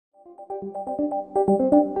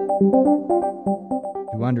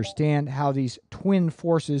To understand how these twin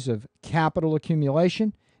forces of capital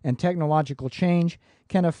accumulation and technological change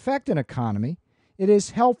can affect an economy, it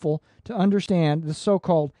is helpful to understand the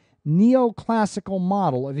so-called neoclassical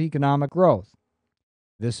model of economic growth.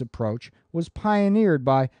 This approach was pioneered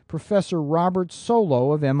by Professor Robert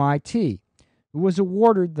Solow of MIT, who was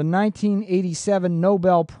awarded the 1987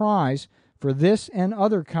 Nobel Prize for this and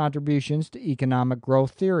other contributions to economic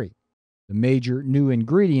growth theory. The major new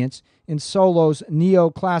ingredients in Solow's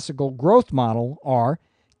neoclassical growth model are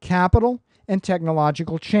capital and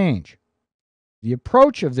technological change. The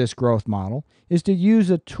approach of this growth model is to use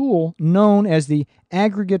a tool known as the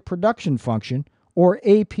aggregate production function, or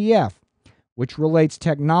APF, which relates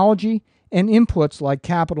technology and inputs like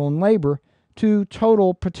capital and labor to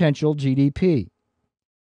total potential GDP.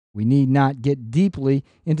 We need not get deeply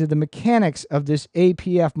into the mechanics of this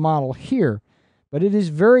APF model here, but it is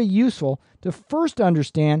very useful to first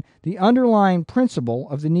understand the underlying principle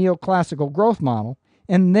of the neoclassical growth model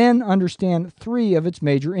and then understand three of its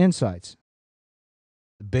major insights.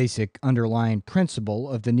 The basic underlying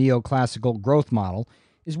principle of the neoclassical growth model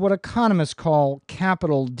is what economists call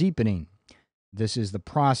capital deepening. This is the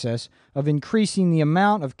process of increasing the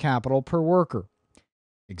amount of capital per worker.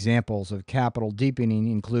 Examples of capital deepening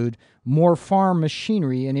include more farm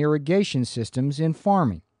machinery and irrigation systems in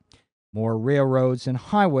farming, more railroads and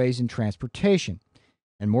highways in transportation,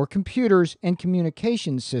 and more computers and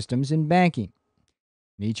communication systems in banking.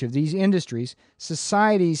 In each of these industries,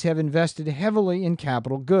 societies have invested heavily in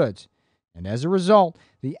capital goods, and as a result,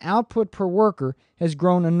 the output per worker has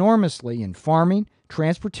grown enormously in farming,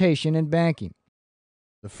 transportation, and banking.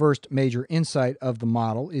 The first major insight of the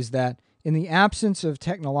model is that in the absence of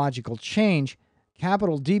technological change,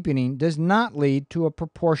 capital deepening does not lead to a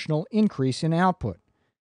proportional increase in output.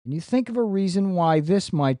 Can you think of a reason why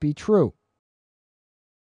this might be true?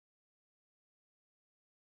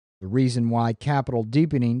 The reason why capital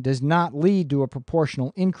deepening does not lead to a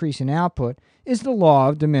proportional increase in output is the law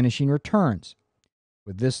of diminishing returns.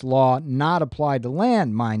 With this law not applied to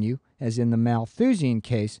land, mind you, as in the Malthusian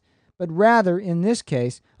case, but rather in this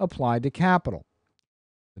case applied to capital.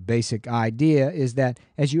 The basic idea is that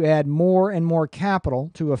as you add more and more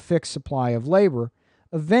capital to a fixed supply of labor,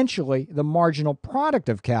 eventually the marginal product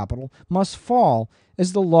of capital must fall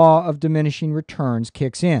as the law of diminishing returns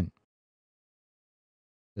kicks in.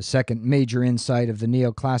 The second major insight of the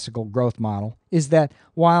neoclassical growth model is that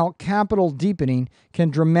while capital deepening can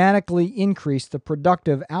dramatically increase the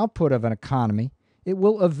productive output of an economy, it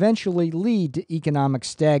will eventually lead to economic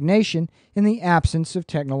stagnation in the absence of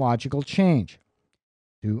technological change.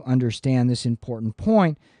 To understand this important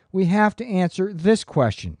point, we have to answer this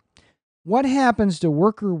question: what happens to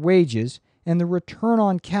worker wages and the return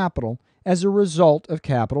on capital as a result of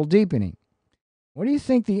capital deepening? What do you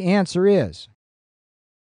think the answer is?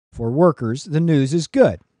 For workers, the news is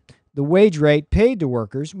good. The wage rate paid to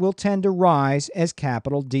workers will tend to rise as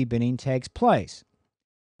capital deepening takes place.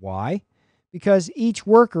 Why? Because each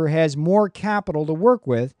worker has more capital to work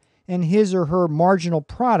with, and his or her marginal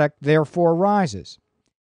product therefore rises.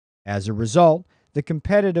 As a result, the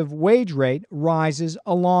competitive wage rate rises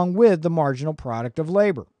along with the marginal product of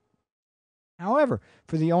labor. However,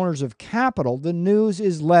 for the owners of capital, the news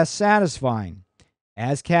is less satisfying.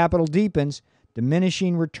 As capital deepens,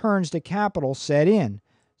 diminishing returns to capital set in,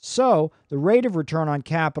 so the rate of return on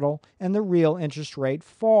capital and the real interest rate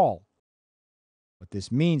fall. What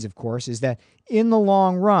this means, of course, is that in the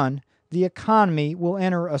long run, the economy will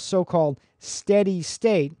enter a so-called steady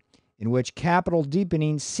state in which capital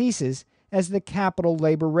deepening ceases as the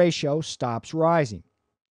capital-labor ratio stops rising.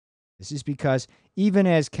 This is because even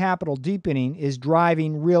as capital deepening is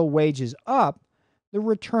driving real wages up, the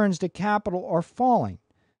returns to capital are falling,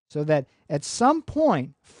 so that at some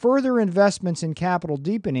point, further investments in capital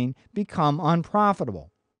deepening become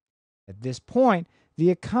unprofitable. At this point, the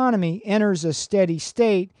economy enters a steady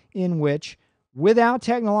state in which, without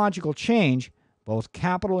technological change, both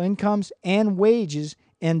capital incomes and wages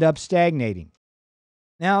end up stagnating.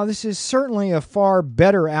 Now, this is certainly a far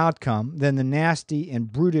better outcome than the nasty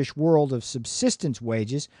and brutish world of subsistence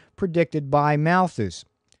wages predicted by Malthus.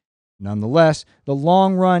 Nonetheless, the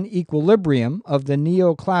long-run equilibrium of the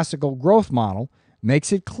neoclassical growth model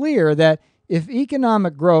makes it clear that if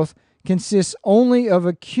economic growth consists only of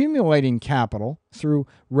accumulating capital through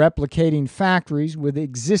replicating factories with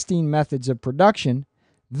existing methods of production,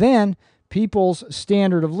 then people's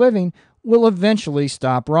standard of living will eventually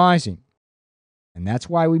stop rising. And that's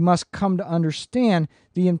why we must come to understand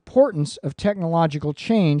the importance of technological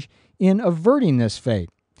change in averting this fate,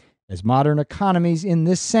 as modern economies in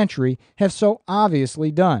this century have so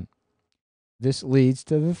obviously done. This leads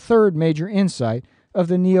to the third major insight of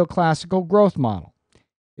the neoclassical growth model.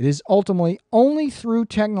 It is ultimately only through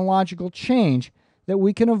technological change that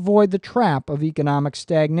we can avoid the trap of economic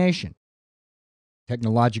stagnation.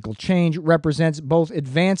 Technological change represents both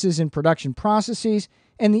advances in production processes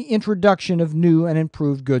and the introduction of new and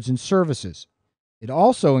improved goods and services. It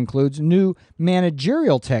also includes new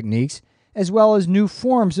managerial techniques as well as new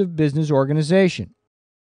forms of business organization.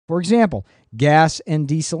 For example, gas and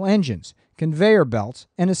diesel engines, conveyor belts,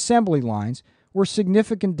 and assembly lines were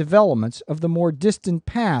significant developments of the more distant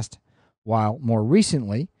past, while more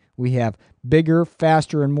recently we have bigger,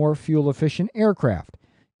 faster, and more fuel-efficient aircraft,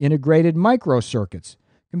 integrated microcircuits,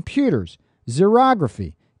 computers,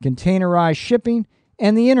 xerography, containerized shipping,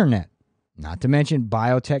 and the internet, not to mention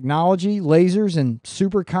biotechnology, lasers, and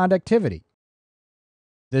superconductivity.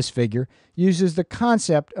 This figure uses the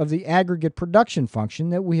concept of the aggregate production function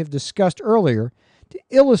that we have discussed earlier to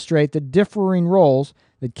illustrate the differing roles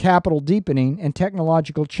that capital deepening and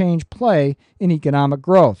technological change play in economic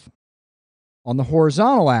growth. On the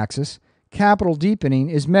horizontal axis, capital deepening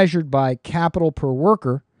is measured by capital per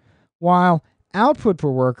worker, while output per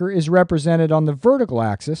worker is represented on the vertical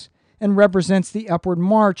axis and represents the upward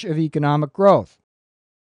march of economic growth.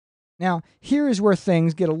 Now, here is where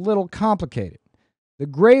things get a little complicated. The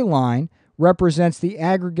gray line represents the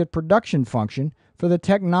aggregate production function for the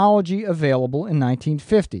technology available in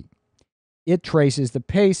 1950. It traces the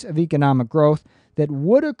pace of economic growth that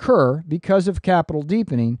would occur because of capital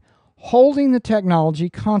deepening, holding the technology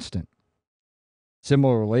constant.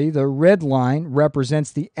 Similarly, the red line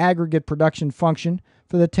represents the aggregate production function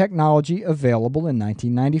for the technology available in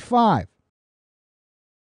 1995.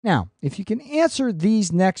 Now, if you can answer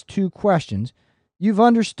these next two questions, you've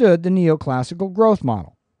understood the neoclassical growth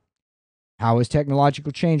model. How is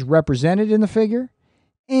technological change represented in the figure?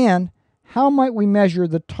 And how might we measure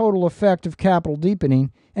the total effect of capital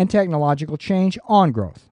deepening and technological change on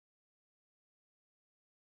growth?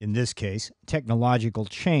 In this case, technological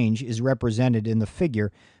change is represented in the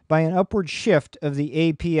figure by an upward shift of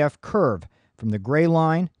the APF curve from the gray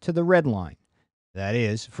line to the red line. That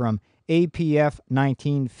is, from APF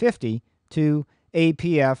 1950 to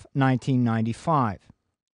APF 1995.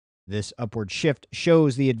 This upward shift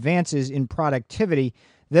shows the advances in productivity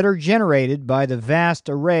that are generated by the vast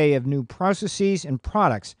array of new processes and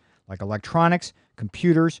products like electronics,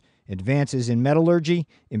 computers, advances in metallurgy,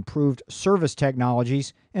 improved service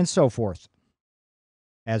technologies, and so forth.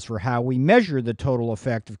 As for how we measure the total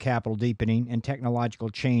effect of capital deepening and technological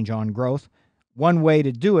change on growth, one way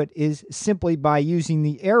to do it is simply by using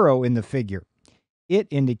the arrow in the figure. It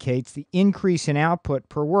indicates the increase in output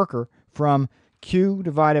per worker from Q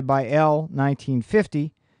divided by L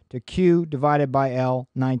 1950 to Q divided by L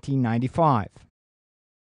 1995.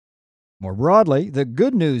 More broadly, the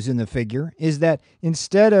good news in the figure is that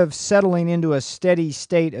instead of settling into a steady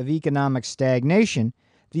state of economic stagnation,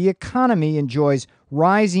 the economy enjoys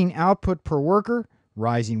rising output per worker,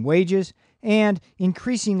 rising wages, and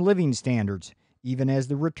increasing living standards, even as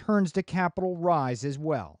the returns to capital rise as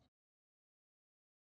well.